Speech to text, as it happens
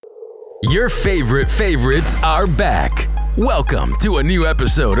Your favorite favorites are back. Welcome to a new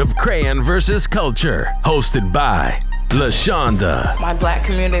episode of Crayon vs. Culture, hosted by LaShonda. My black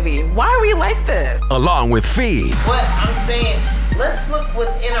community, why are we like this? Along with Fee. But I'm saying, let's look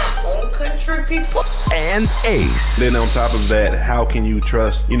within our own country, people. And Ace. Then on top of that, how can you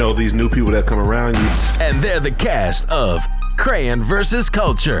trust, these new people that come around you? And they're the cast of Crayon vs.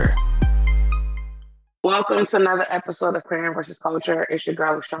 Culture. Welcome to another episode of Crayon vs. Culture. It's your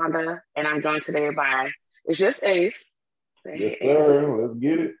girl, LaShonda, and I'm joined today by, it's just Ace. Yes, sir. Let's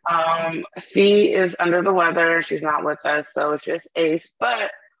get it. Fee is under the weather. She's not with us, so it's just Ace. But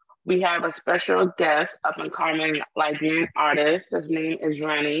we have a special guest, up-and-coming Liberian artist. His name is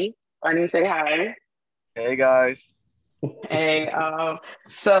Rennie. Rennie, say hi. Hey, guys. Hey,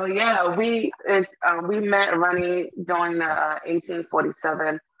 we met Rennie during the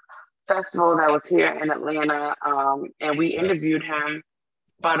 1847 festival that was here in Atlanta, and we interviewed him.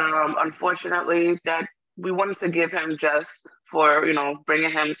 But unfortunately, that we wanted to give him just for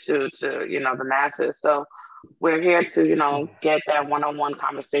bringing him to the masses. So we're here to get that one-on-one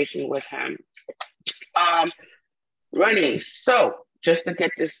conversation with him. Rennie, so just to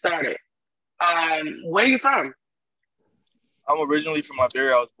get this started, where are you from? I'm originally from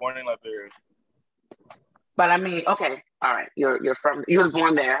Liberia. I was born in Liberia. But I mean, okay, all right, you was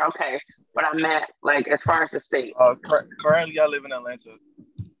born there, okay. But I meant like as far as the state. Currently, I live in Atlanta.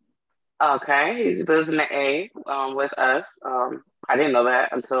 Okay, he lives in the A with us. I didn't know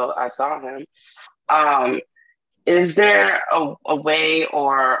that until I saw him. Is there a way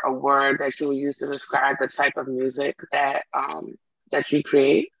or a word that you would use to describe the type of music that you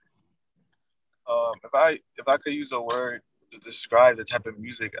create? If I could use a word to describe the type of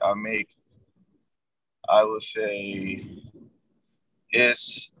music I make, I would say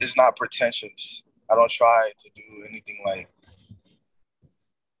it's not pretentious. I don't try to do anything like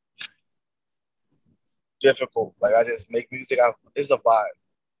difficult. Like, I just make music. It's a vibe.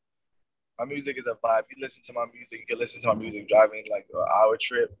 My music is a vibe. You listen to my music, you can listen to my music driving like an hour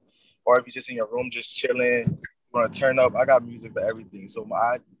trip, or if you're just in your room just chilling, you want to turn up. I got music for everything. So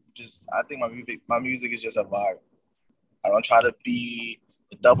I think my music is just a vibe. I don't try to be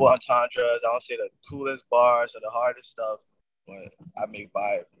the double entendres. I don't say the coolest bars or the hardest stuff, but I make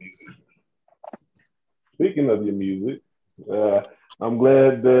vibe music. Speaking of your music, I'm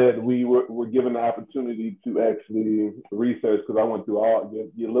glad that we were given the opportunity to actually research, because I went through all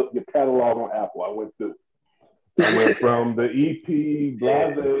your catalog on Apple. I went from the EP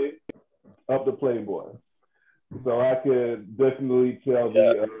Blase up to Playboy, so I could definitely tell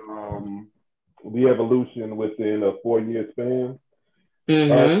the evolution within a 4-year span.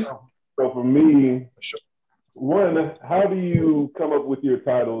 Mm-hmm. So for me, one, how do you come up with your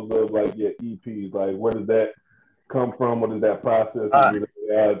titles of like your EPs? Like, where does that come from? What is that process? Is it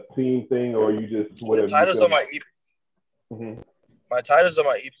a team thing, or you just whatever? The titles on my EP. Mm-hmm. My titles on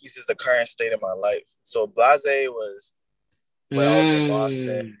my EPs is the current state of my life. So Blase was when I was in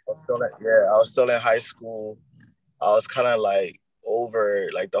Boston. I was still in high school. I was kind of like over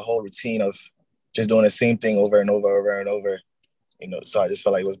like the whole routine of just doing the same thing over and over and over. So I just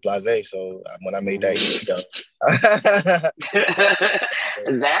felt like it was blasé. So when I made that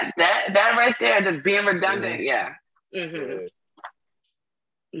that right there, the being redundant, yeah. Mm-hmm.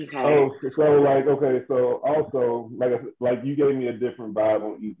 Okay. Oh, so also like you gave me a different vibe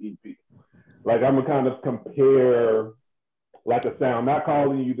on each EP. Like, I'm gonna kind of compare like a sound, not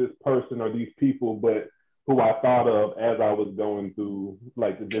calling you this person or these people, but who I thought of as I was going through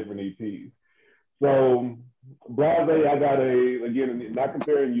like the different EPs. So Blase, I got again, not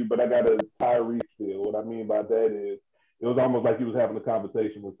comparing you, but I got a Tyrese feel. What I mean by that is it was almost like you was having a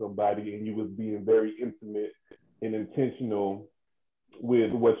conversation with somebody and you was being very intimate and intentional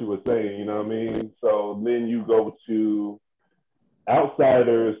with what you were saying, you know what I mean? So then you go to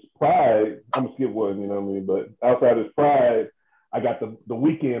Outsiders Pride. I'm gonna skip one, you know what I mean? But Outsiders Pride, I got the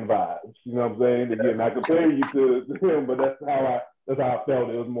Weeknd vibes, you know what I'm saying? Again, not comparing you to him, but that's how I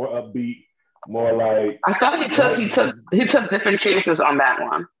felt. It was more upbeat. More like, I thought he took different chances on that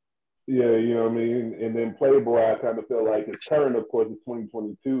one. Yeah, you know what I mean? And then Playboy, I kind of feel like his turn, of course, in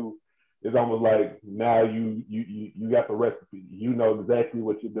 2022 is almost like now you got the recipe. You know exactly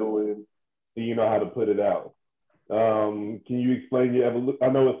what you're doing and you know how to put it out. Can you explain your evolution? I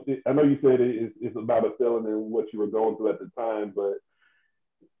know you said it's about a feeling and what you were going through at the time, but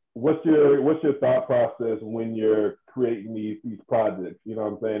what's your thought process when you're creating these projects? You know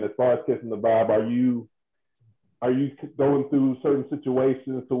what I'm saying? As far as catching the vibe, are you going through certain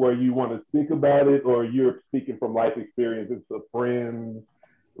situations to where you want to think about it, or you're speaking from life experiences of friends,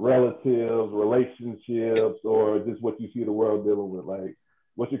 relatives, relationships, or just what you see the world dealing with? Like,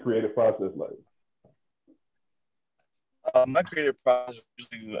 What's your creative process like? My creative process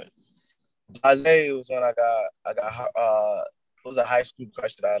usually Blase was when I got it was a high school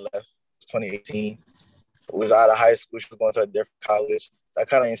crush that I left. It was 2018. It was out of high school. She was going to a different college. That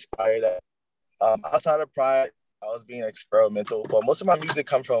kind of inspired that. Outside of Pride, I was being experimental, but most of my music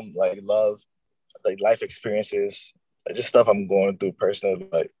comes from like love, like life experiences, like just stuff I'm going through personally.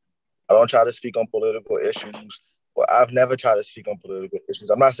 Like I don't try to speak on political issues. Well, I've never tried to speak on political issues.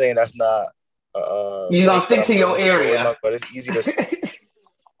 I'm not saying that's not You gonna life that stick to I'm your willing to go area. in, but it's easy to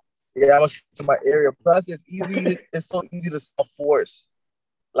yeah, I'm stick to my area. Plus, it's so easy to self-force.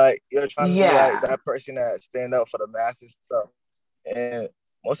 Like you're trying to be like that person that stand up for the masses stuff. And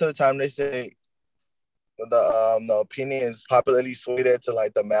most of the time they say the opinion is popularly swayed to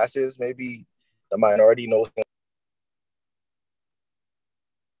like the masses, maybe the minority knows.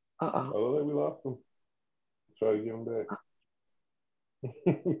 Oh, we lost him. Try to get him back.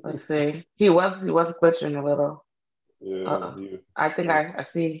 Let's see. He was glitching a little. Yeah. I think I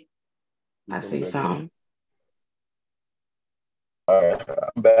see. I see something. All right,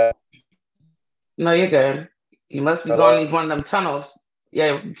 I'm back. No, you're good. You must be going one of them tunnels.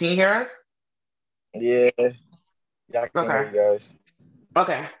 Yeah, can you hear us? Yeah, I can hear you guys.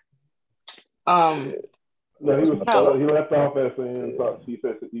 Okay. No, he left off as saying he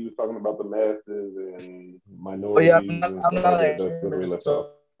said that he was talking about the masses and minorities. Oh, yeah, I'm not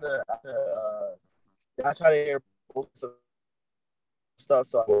I try to hear both stuff,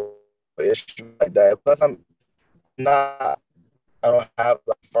 so I issue like that. Plus, I don't have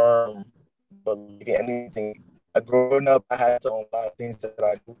like firm belief in anything. Growing up, I had to own a lot of things that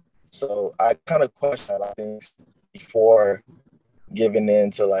I do, so I kind of question a lot of things before giving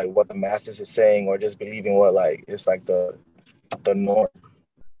in to like what the masses is saying or just believing what like it's like the norm.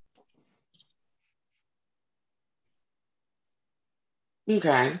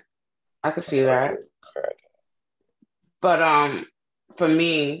 Okay, I could see that. Correct. But for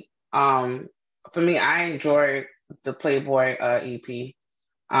me, I enjoy the Playboy EP.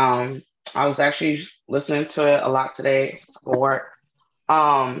 I was actually listening to it a lot today for work.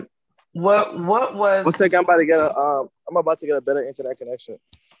 What was? 1 second, I'm about to get a better internet connection.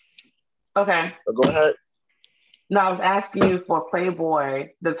 Okay. Go ahead. No, I was asking you for Playboy,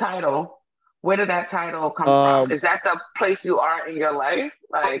 the title. Where did that title come from? Is that the place you are in your life?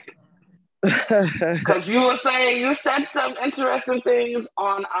 Like, because you said some interesting things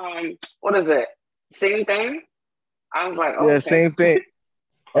on what is it? Same Thing? I was like, oh, yeah, okay. Same Thing.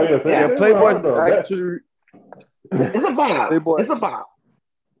 Oh yeah, Playboy's actually. It's a bop. Playboy. It's a bop.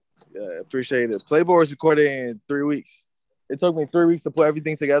 Yeah, appreciate it. Playboy was recorded in 3 weeks. It took me 3 weeks to put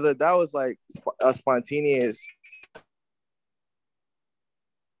everything together. That was like a spontaneous.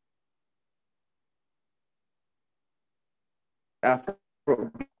 Afro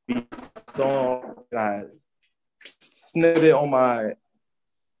song, I snipped it on my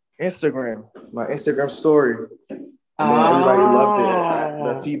Instagram story. And then everybody loved it.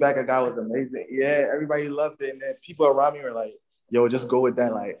 The feedback I got was amazing. Yeah, everybody loved it. And then people around me were like, yo, just go with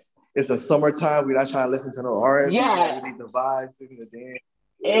that. Like, it's a summertime. We're not trying to listen to no R&B. Yeah. We need the vibes, singing the dance.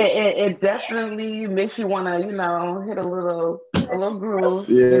 It definitely makes you want to, hit a little groove.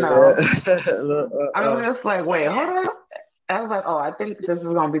 Yeah. I was just like, wait, hold up. I was like, oh, I think this is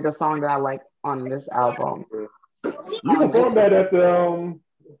going to be the song that I like on this album. You performed that at the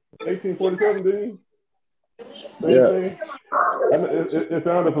 1847, didn't you? Yeah. It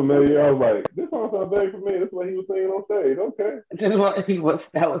sounded familiar. I was like, this song sounds very familiar. That's what he was singing on stage. Okay. Just what he was.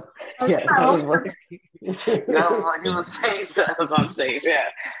 That was what he was saying. That was on stage. Yeah.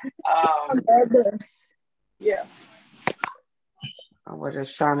 Yeah. I was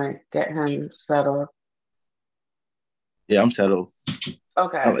just trying to get him settled. Yeah, I'm settled.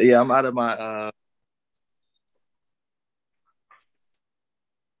 Okay. I'm out of my.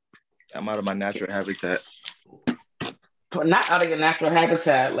 I'm out of my natural habitat. But not out of your natural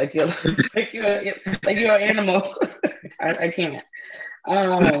habitat, like you're an animal. I can't.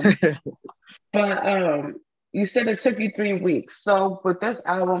 But you said it took you 3 weeks. So with this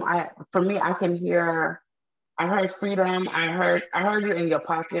album, I heard freedom. I heard you in your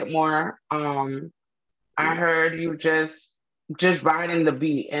pocket more. I heard you just riding the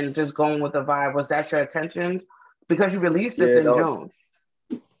beat and just going with the vibe. Was that your intention? Because you released this in June.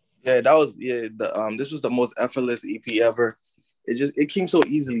 Yeah, that was this was the most effortless EP ever. It came so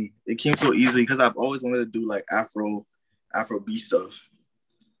easily. It came so easily because I've always wanted to do like Afro beat stuff.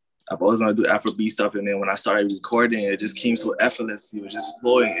 I've always wanted to do Afro beat stuff, and then when I started recording, it just came so effortless. It was just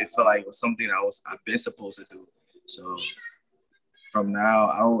flowing. It felt like it was something I've been supposed to do. So from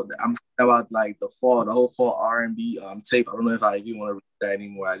now, I'm about like the whole fall R&B tape. I don't know if I even want to that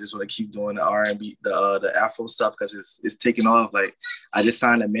anymore. I just want to keep doing the R&B, the Afro stuff because it's taking off. Like I just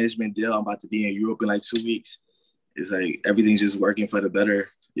signed a management deal. I'm about to be in Europe in like 2 weeks. It's like everything's just working for the better.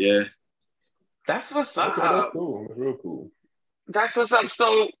 Yeah. That's what's up. Okay, that's cool. That's real cool. That's what's up.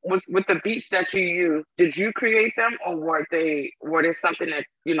 So with the beats that you use, did you create them or were they something that,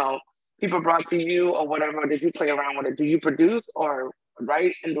 people brought to you or whatever? Or did you play around with it? Do you produce or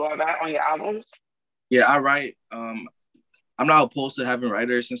write and do all that on your albums? Yeah, I write. I'm not opposed to having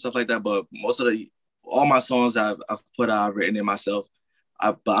writers and stuff like that, but all my songs I've written it myself.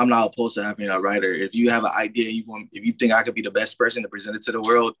 But I'm not opposed to having a writer. If you have an idea, if you think I could be the best person to present it to the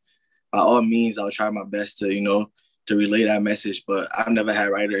world, by all means, I'll try my best to relay that message. But I've never had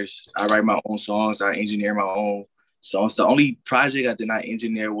writers. I write my own songs. I engineer my own songs. The only project I did not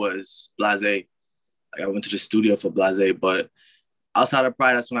engineer was Blase. Like I went to the studio for Blase, but outside of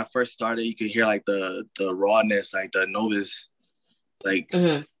Pride, that's when I first started. You could hear like the rawness, like the novice, like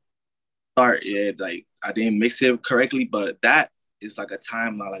start. Yeah, like I didn't mix it correctly, but that is like a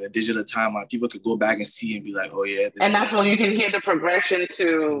timeline, like a digital timeline. People could go back and see and be like, oh yeah. And that's when you can hear the progression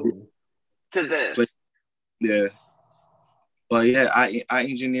to this. Yeah. But yeah, I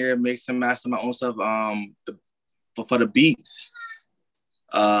engineer, mix and master my own stuff. For the beats,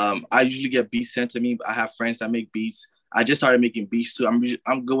 I usually get beats sent to me. I have friends that make beats. I just started making beats too.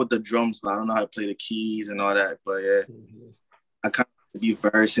 I'm good with the drums, but I don't know how to play the keys and all that. But yeah, I kind of be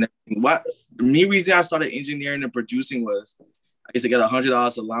versed and everything. The main reason I started engineering and producing was I used to get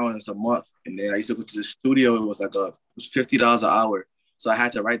 $100 allowance a month, and then I used to go to the studio. It was $50 an hour. So I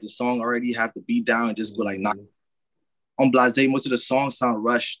had to write the song already, have the beat down, and just go like knock. On Blase, most of the songs sound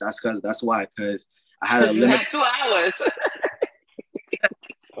rushed. That's why, because I had a limit. 2 hours.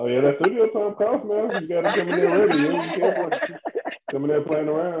 Oh yeah, that studio time costs, man. You gotta come in there ready. You can't come in there playing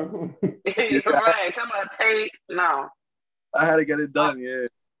around. You're right. Come on, take no. I had to get it done, yeah.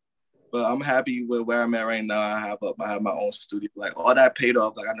 But I'm happy with where I'm at right now. I have my own studio. Like all that paid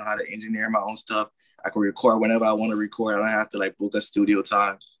off. Like I know how to engineer my own stuff. I can record whenever I want to record. I don't have to like book a studio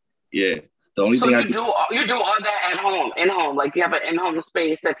time. Yeah. The only thing you do all that at home, in home. Like you have an in-home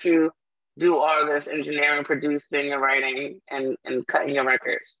space that you do all this engineering, producing, and writing, and cutting your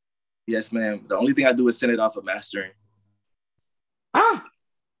records. Yes, ma'am. The only thing I do is send it off for mastering. Ah,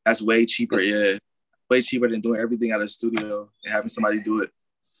 that's way cheaper. Yeah, way cheaper than doing everything at a studio and having somebody do it.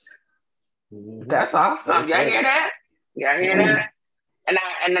 That's awesome. Y'all hear that? Y'all hear that?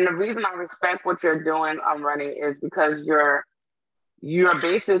 And then the reason I respect what you're doing, Ronnie, is because you're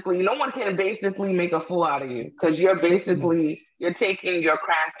basically, no one can basically make a fool out of you because you're taking your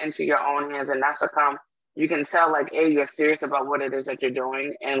craft into your own hands, and that's you can tell like, A, you're serious about what it is that you're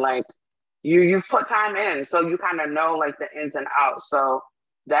doing, and like you've put time in, so you kind of know like the ins and outs. So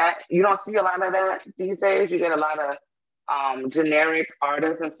that you don't see a lot of that these days. You get a lot of generic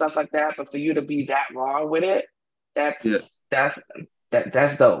artists and stuff like that, but for you to be that raw with it, that's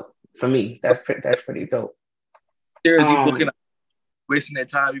dope for me. That's pretty dope. Here's you booking, wasting their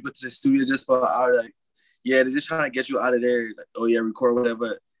time. You go to the studio just for an hour. Like, yeah, they're just trying to get you out of there. Like, oh yeah, record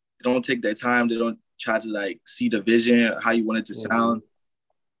whatever. They don't take their time. They don't try to like see the vision, how you want it to sound.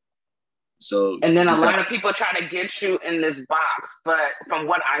 So, and then a lot of people try to get you in this box, but from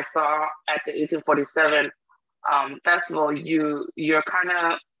what I saw at the 1847 festival, you're kind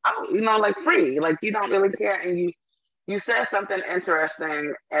of like free, like you don't really care, and you said something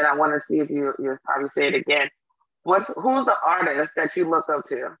interesting, and I want to see if you probably say it again. Who's the artist that you look up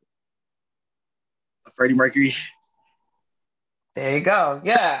to? Freddie Mercury. There you go.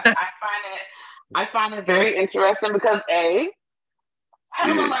 Yeah, I find it very interesting because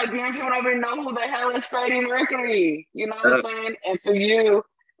hell of Liberian people don't even know who the hell is Freddie Mercury. You know what I'm saying? And for you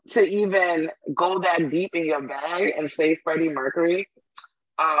to even go that deep in your bag and say Freddie Mercury,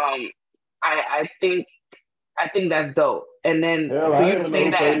 I think that's dope. And then for you to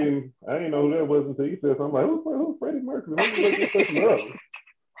say that, I didn't know who that was until you said something. I'm like, who's Freddie Mercury? Let me look this person up.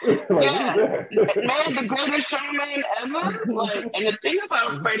 Man, the greatest showman ever. Like, and the thing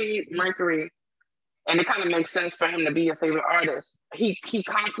about Freddie Mercury, and it kind of makes sense for him to be your favorite artist. He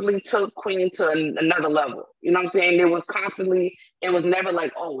constantly took Queen to another level. You know what I'm saying? It was never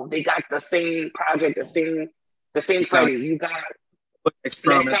like, oh, they got the same project, the same Freddie. You got next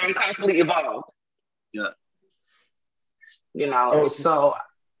time constantly evolved. Yeah. You know, so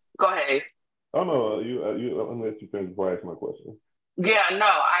go ahead. Oh no, you unless you finish before I ask my question. Yeah, no,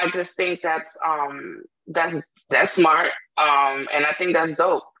 I just think that's smart. And I think that's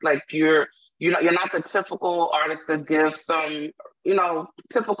dope. Like you're not the typical artist to give some,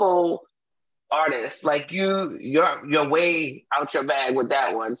 typical artist. Like you're way out your bag with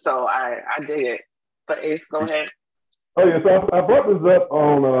that one. So I dig it. But Ace, go ahead. Oh yeah, so I brought this up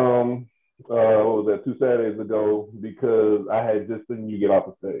on what was that, 2 Saturdays ago, because I had just seen you get off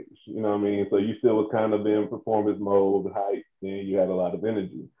the stage. You know what I mean? So you still was kind of in performance mode, hype, and you had a lot of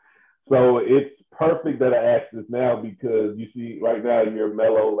energy. So it's perfect that I asked this now because you see right now you're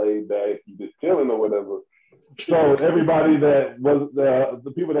mellow, laid back, you just chilling or whatever. So everybody that was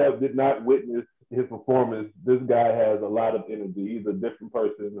the people that did not witness his performance, this guy has a lot of energy. He's a different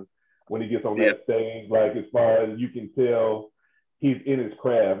person when he gets on Yeah. that stage. Like as far as you can tell, he's in his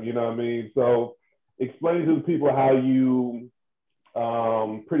craft. You know what I mean? So explain to the people how you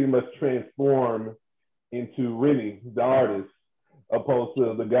pretty much transform into Rennie, the artist, opposed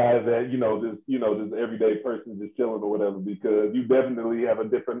to the guy that this everyday person just chilling or whatever. Because you definitely have a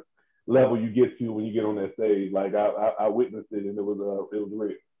different level you get to when you get on that stage. Like I witnessed it and it was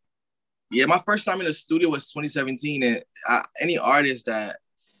real. Yeah, my first time in the studio was 2017, and any artist that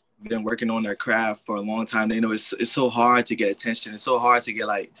been working on their craft for a long time, they know it's so hard to get attention. It's so hard to get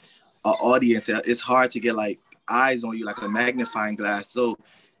like an audience. It's hard to get like eyes on you, like a magnifying glass. So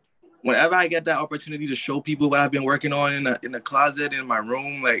whenever I get that opportunity to show people what I've been working on in the closet in my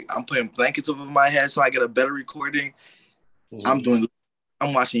room, like I'm putting blankets over my head so I get a better recording. Mm-hmm.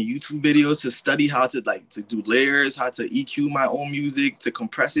 I'm watching YouTube videos to study how to do layers, how to EQ my own music, to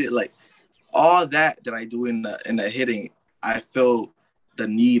compress it, like all that I do in the hitting. I feel the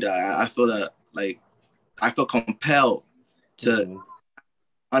need. I feel that like I feel compelled to Mm-hmm.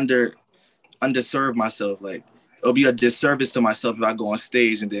 under underserve myself. Like it'll be a disservice to myself if I go on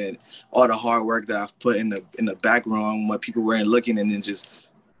stage and then all the hard work that I've put in the background when people weren't looking, and then just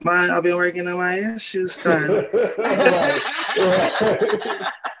I've been working on my issues trying. Right. Right.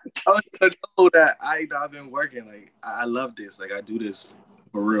 I want you to know that I've been working. Like I love this. Like I do this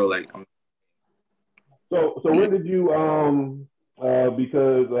for real. Like So I'm when did you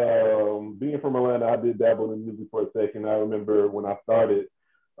because being from Atlanta, I did dabble in music for a second. I remember when I started,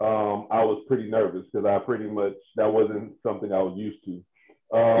 I was pretty nervous because I pretty much that wasn't something I was used to.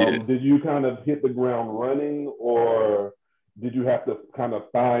 yeah. Did you kind of hit the ground running, or did you have to kind of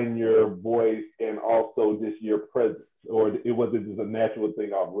find your voice and also just your presence, or it was it just a natural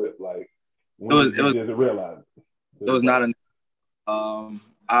thing off rip? Like It when was did it you was just realize it it? was not a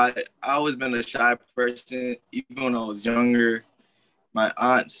I always been a shy person. Even when I was younger, my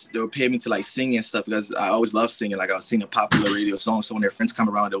aunts they would pay me to like sing and stuff because I always loved singing. Like I was singing popular radio songs, so when their friends come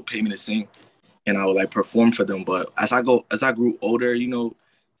around, they'll pay me to sing, and I would like perform for them. But as I grew older, you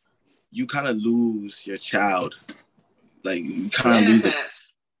kind of lose your child. Like you The kind of lose the innocence.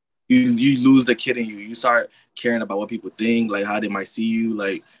 you lose the kid in you. You start caring about what people think, like how they might see you,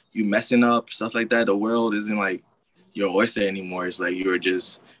 like you messing up, stuff like that. The world isn't like your oyster anymore. It's like you're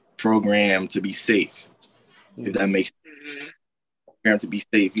just programmed to be safe. If that Mm-hmm. makes Mhm. programmed to be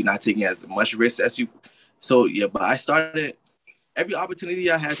safe, you're not taking as much risk as you. So yeah, but I started every opportunity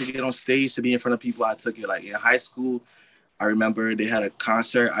I had to get on stage to be in front of people. I took it. Like in high school, I remember they had a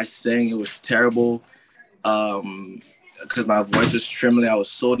concert. I sang. It was terrible. Because my voice was trembling. I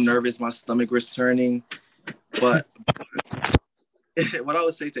was so nervous. My stomach was turning. But what I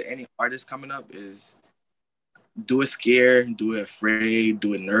would say to any artist coming up is do it scared, do it afraid,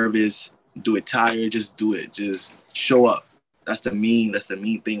 do it nervous, do it tired, just do it. Just show up. That's the mean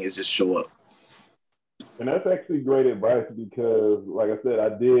thing is just show up. And that's actually great advice because, like I said, I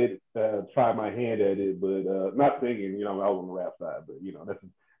did try my hand at it, but not singing. You know, I was on the rap side, but you know, that's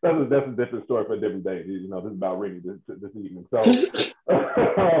a different story for a different day. You know, this is about ringing this evening. So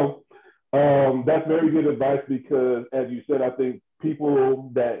that's very good advice because, as you said, I think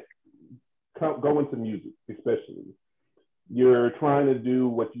people that go into music, especially, you're trying to do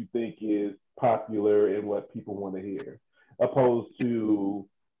what you think is popular and what people want to hear, opposed to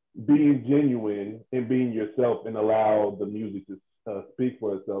being genuine and being yourself and allow the music to speak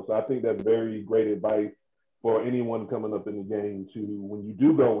for itself. So I think that's very great advice for anyone coming up in the game to when you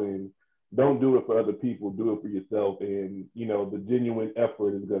do go in, don't do it for other people, do it for yourself. And, you know, the genuine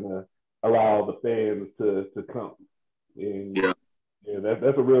effort is going to allow the fans to come. And Yeah. yeah,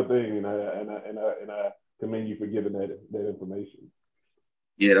 that's a real thing. And I commend you for giving that information.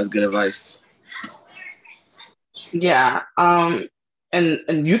 Yeah, that's good advice. Yeah.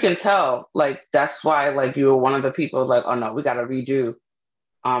 And you can tell, like, that's why, like, you were one of the people, like, oh no, we got to redo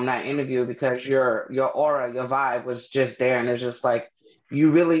that interview because your aura, your vibe was just there, and it's just like you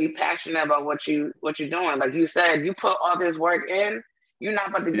really passionate about what you're doing. Like you said, you put all this work in. You're not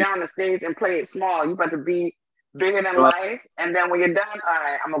about to Yeah. get on the stage and play it small. You're about to be bigger than Well, life. And then when you're done, all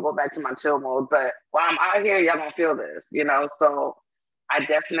right, I'm gonna go back to my chill mode. But while I'm out here, y'all gonna feel this, you know. So I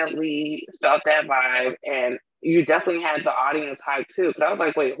definitely felt that vibe, and you definitely had the audience hype too. Because I was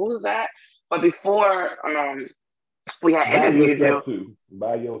like, wait, who's that? But before we had By interviewed you. yourself too.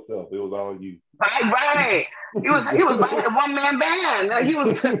 By yourself. It was all you. Right. He was by a one-man band. Like, he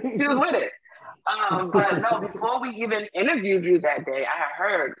was with it. But no, before we even interviewed you that day, I had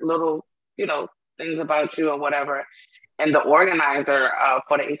heard little, things about you or whatever. And the organizer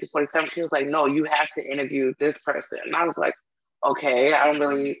for the 1847, she was like, "No, you have to interview this person." And I was like, "Okay, I don't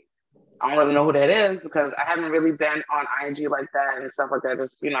really know who that is because I haven't really been on IG like that and stuff like that.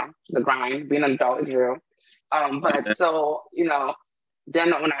 Just, the grind, being an adult is real." But so,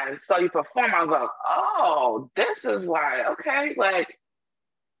 then when I saw you perform, I was like, "Oh, this is why." Okay, like,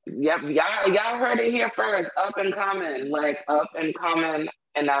 yep, y'all heard it here first. Up and coming,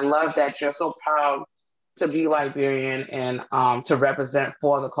 and I love that you're so proud to be Liberian and to represent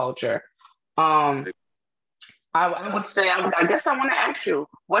for the culture. I would say, I guess I want to ask you,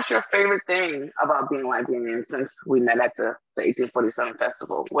 what's your favorite thing about being Liberian since we met at the 1847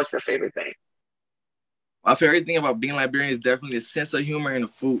 festival? What's your favorite thing? My favorite thing about being Liberian is definitely the sense of humor and the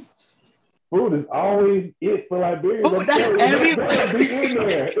food. Food is always it for Liberians. Food, that's everywhere. It's gotta be in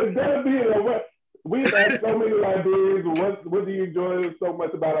there. It's gotta be in there. We've asked so many Liberians, what do you enjoy so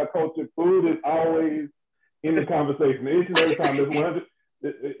much about our culture? Food is always in the conversation. Each and every time, it's 100%.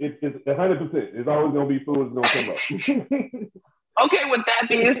 It's always gonna be food that's gonna come up. Okay, with that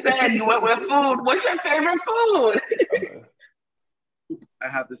being said, you went with food. What's your favorite food? I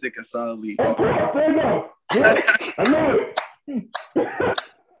have to say cassava leaf. Of course, there you go. Yeah, I know it.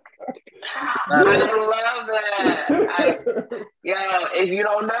 I love that. If you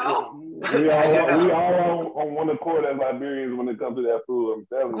don't know, we all on one accord as Liberians when it comes to that food. I'm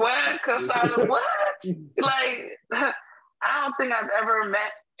telling you. What? Cassava? What? Like, I don't think I've ever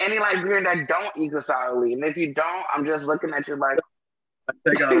met any Liberian that don't eat cassava leaf. And if you don't, I'm just looking at you like.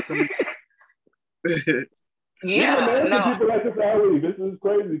 Check out some. Yeah, no. People like cassava leaf. This is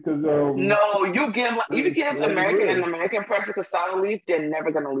crazy because no, you give American person cassava leaf, they're never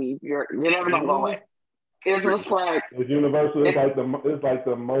gonna leave. You're never gonna go away. It's just like it's universal. It's like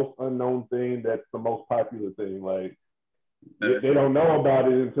the most unknown thing. That's the most popular thing. Like they don't know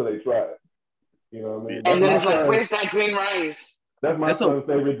about it until they try it. You know what I mean? And then it's like, where's that green rice? That's my son's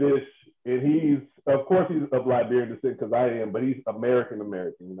favorite dish, and he's of Liberian descent because I am, but he's American. You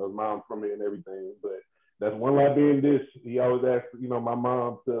know, his mom's from here and everything, but. That's one Liberian dish he always asks, my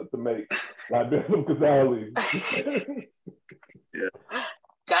mom to make Liberian cassava leaf. Yeah.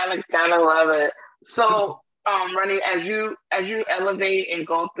 Gotta love it. So, Ronnie, as you elevate and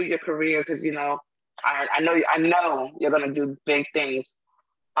go through your career, because I know you're gonna do big things.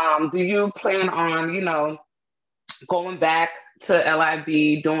 Do you plan on going back to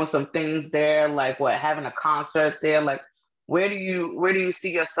LIB, doing some things there, like having a concert there? Like, where do you see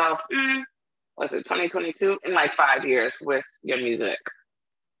yourself? Was it 2022 in like 5 years with your music?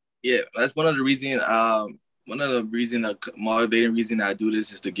 Yeah, that's one of the reasons. The motivating reason I do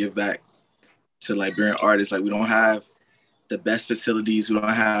this is to give back to Liberian artists. Like, we don't have the best facilities, we don't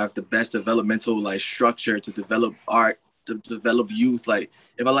have the best developmental structure to develop art, to develop youth. Like,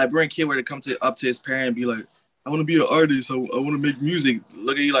 if a Liberian kid were to come up to his parent and be like, "I want to be an artist, I want to make music,"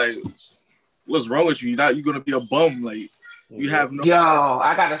 look at you like, "What's wrong with you? You're gonna be a bum." Like. You have no. Yo,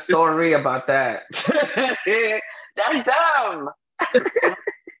 I got a story about that. That's dumb.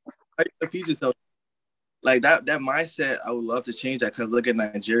 Feed yourself. Like that mindset, I would love to change that because look at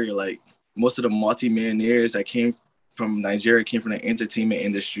Nigeria. Like most of the multi-millionaires that came from Nigeria came from the entertainment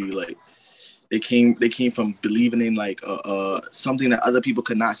industry. Like they came from believing in something that other people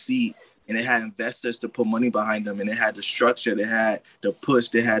could not see, and they had investors to put money behind them, and they had the structure, they had the push,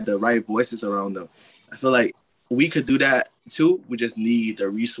 they had the right voices around them. I feel like we could do that too. We just need the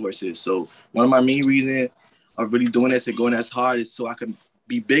resources. So one of my main reasons of really doing this and going as hard is so I can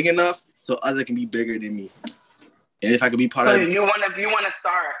be big enough so others can be bigger than me. And if I could be part of it. So you want to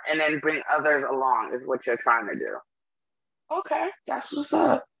start and then bring others along is what you're trying to do. Okay, that's what's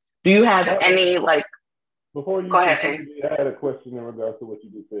up. Do you have any Before you go ahead, I had a question in regards to what you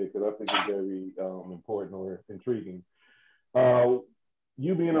just said because I think it's very important or intriguing.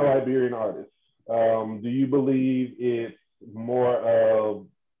 You being a Liberian artist, do you believe it's more of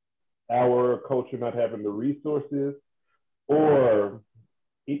our culture not having the resources or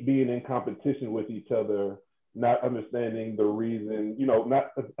it being in competition with each other, not understanding the reason,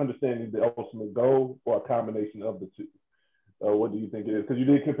 not understanding the ultimate goal or a combination of the two? What do you think it is? Because you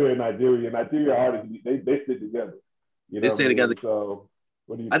did compare Nigeria artists, they stick together. They stay together. So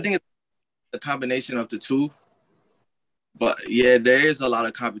what do you think? I think it's a combination of the two. But yeah, there is a lot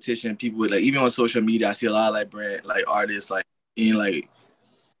of competition. People with even on social media, I see a lot of Liberian artists in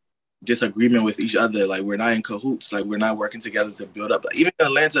disagreement with each other. Like, we're not in cahoots. Like, we're not working together to build up. Like, even in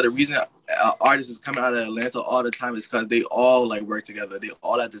Atlanta, the reason artists is coming out of Atlanta all the time is because they all like work together. They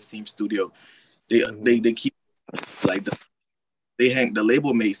all at the same studio. They keep like the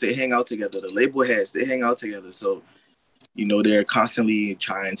label mates, they hang out together. The label heads, they hang out together. So, you know, they're constantly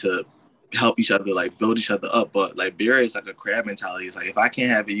trying to help each other, like build each other up. But like Beer is like a crab mentality. It's like, if I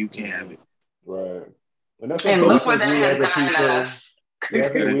can't have it, you can't have it. Right. And that's and look where that has gotten us. Yeah, I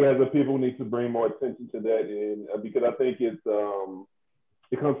think we as a people need to bring more attention to that, and because I think it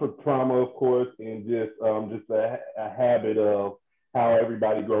comes from trauma, of course, and just a habit of how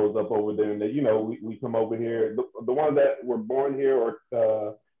everybody grows up over there, and that, you know, we come over here, the ones that were born here or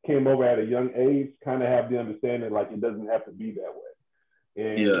came over at a young age kind of have the understanding like it doesn't have to be that way,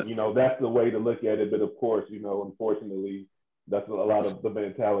 and you know, that's the way to look at it. But of course, you know, unfortunately, that's a lot of the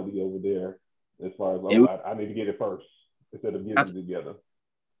mentality over there as far as I need to get it first instead of getting it together.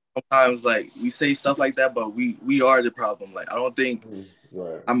 Sometimes, like, we say stuff like that, but we are the problem. Like, I don't think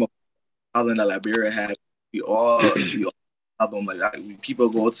I'm a problem that Liberia had. We all problem. Like, people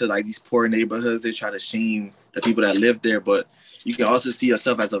go to like these poor neighborhoods, they try to shame the people that live there, but you can also see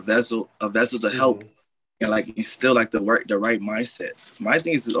yourself as a vessel to help, and like instill like the right mindset. My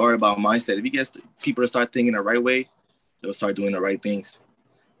thing is all about mindset. If you get people to start thinking the right way, they'll start doing the right things.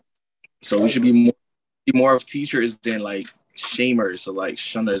 So we should be more of teachers than like shamers or like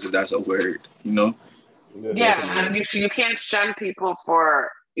shunners, if that's a word, you know? Yeah, and you can't shun people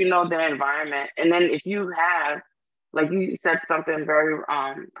for, you know, their environment. And then if you have, like you said something very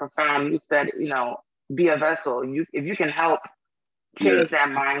profound, you said, you know, be a vessel. If you can help change that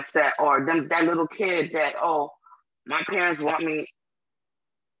mindset, or that little kid that, oh, my parents want me.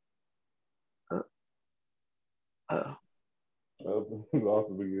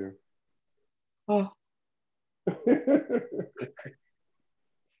 Awesome again. Oh.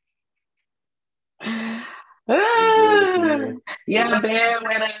 Yeah, bear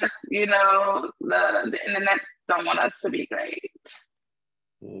with us. You know, the internet don't want us to be great,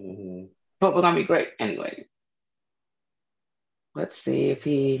 but we're gonna be great anyway. Let's see if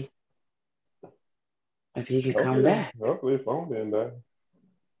he can come back. Hopefully his phone didn't die.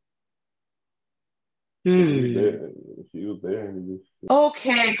 She was there and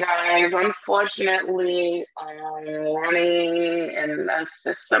Okay, guys. Unfortunately, running and just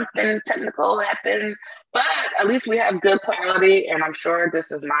something technical happened, but at least we have good quality, and I'm sure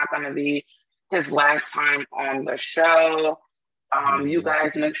this is not going to be his last time on the show. You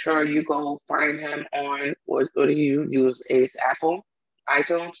guys make sure you go find him on what do you use? Ace Apple,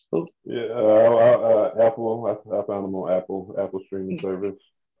 iTunes? Ooh. Yeah, Apple. I found him on Apple streaming service.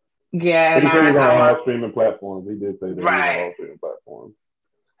 Yeah, and he was on all streaming platforms. He did say that he was on all streaming platforms.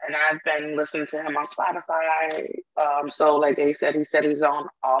 And I've been listening to him on Spotify. So like he said he's on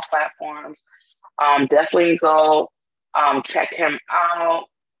all platforms. Definitely go check him out.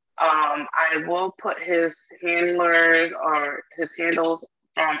 I will put his handlers or his handles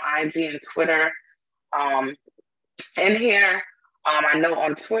from IG and Twitter in here. I know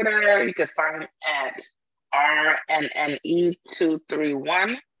on Twitter you can find him at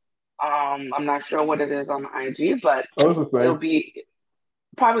RNNE231. I'm not sure what it is on IG, but it'll be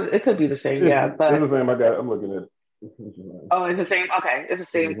probably, it could be the same. But it's the same. I'm looking at it. Oh, it's the same. Okay, it's the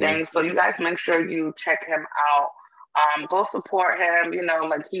same thing. So you guys make sure you check him out. Go support him. You know,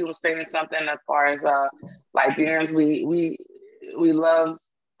 like he was saying something as far as Liberians, we love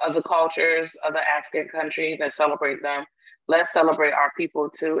other cultures, other African countries, and celebrate them. Let's celebrate our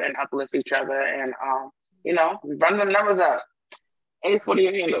people too and uplift each other, and you know, run the numbers up. Ace, what are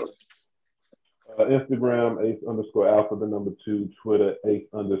your handles? Instagram, Ace_Alpha, the number 2, Twitter,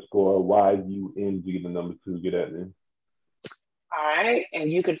 Ace_YUNG, the number 2. Get at me. All right.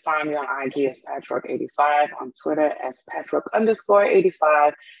 And you can find me on IG as Patchwork85, on Twitter as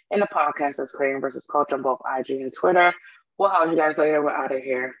Patchwork_85, and the podcast is Crayon vs. Culture on both IG and Twitter. We'll holler you guys later. We're out of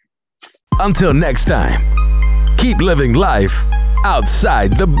here. Until next time, keep living life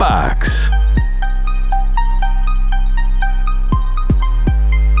outside the box.